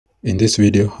In this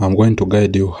video, I'm going to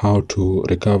guide you how to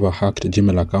recover hacked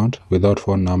Gmail account without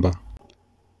phone number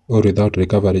or without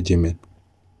recovery Gmail.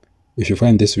 If you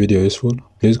find this video useful,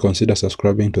 please consider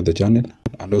subscribing to the channel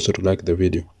and also to like the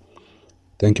video.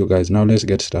 Thank you guys. Now let's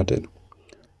get started.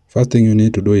 First thing you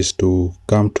need to do is to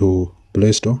come to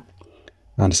Play Store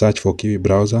and search for Kiwi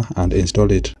browser and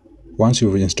install it. Once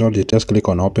you've installed it, just click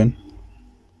on open.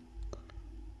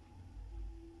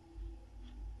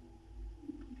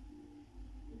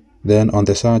 Then on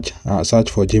the search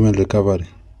for Gmail recovery.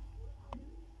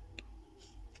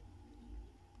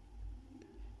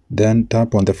 Then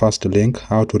tap on the first link,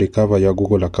 how to recover your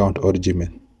Google account or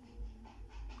Gmail.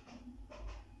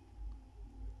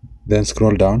 Then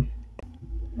scroll down.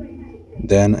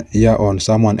 Then here on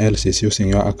someone else is using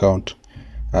your account,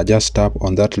 just tap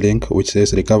on that link which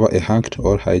says recover a hacked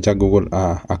or hijacked Google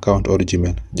account or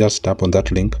Gmail. Just tap on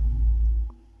that link.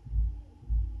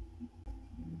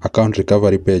 Account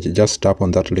recovery page, just tap on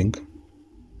that link.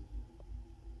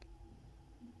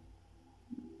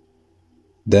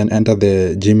 Then enter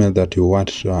the Gmail that you want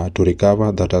to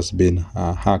recover that has been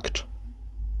hacked.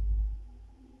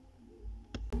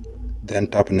 Then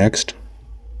tap next.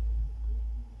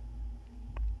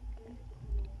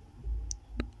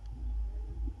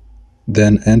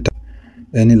 Then enter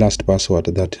any last password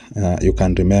that you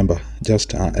can remember.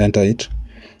 Just enter it.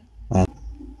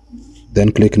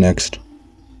 Then click next.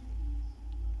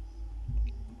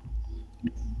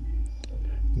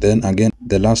 Then again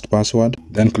the last password.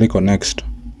 Then click on next.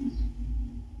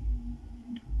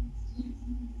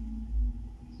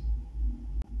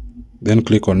 Then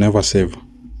click on never save.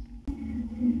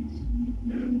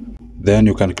 Then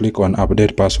you can click on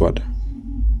update password.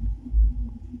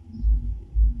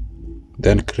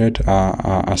 Then create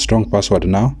a strong password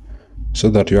now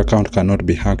so that your account cannot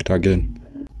be hacked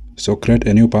again. So create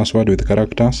a new password with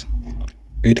characters,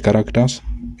 8 characters.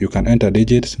 You can enter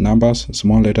digits, numbers,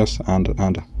 small letters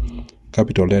and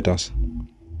capital letters.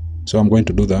 So I'm going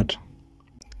to do that.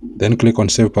 Then click on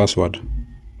save password.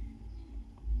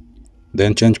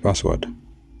 Then change password.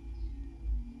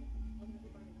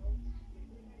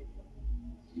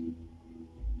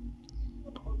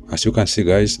 As you can see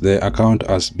guys, the account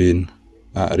has been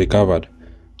recovered.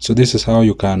 So this is how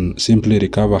you can simply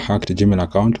recover hacked Gmail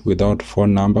account without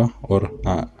phone number or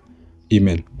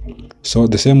email. So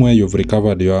the same way you've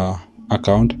recovered your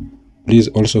account, please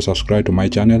also subscribe to my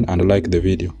channel and like the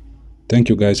video. Thank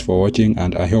you guys for watching,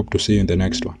 and I hope to see you in the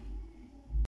next one.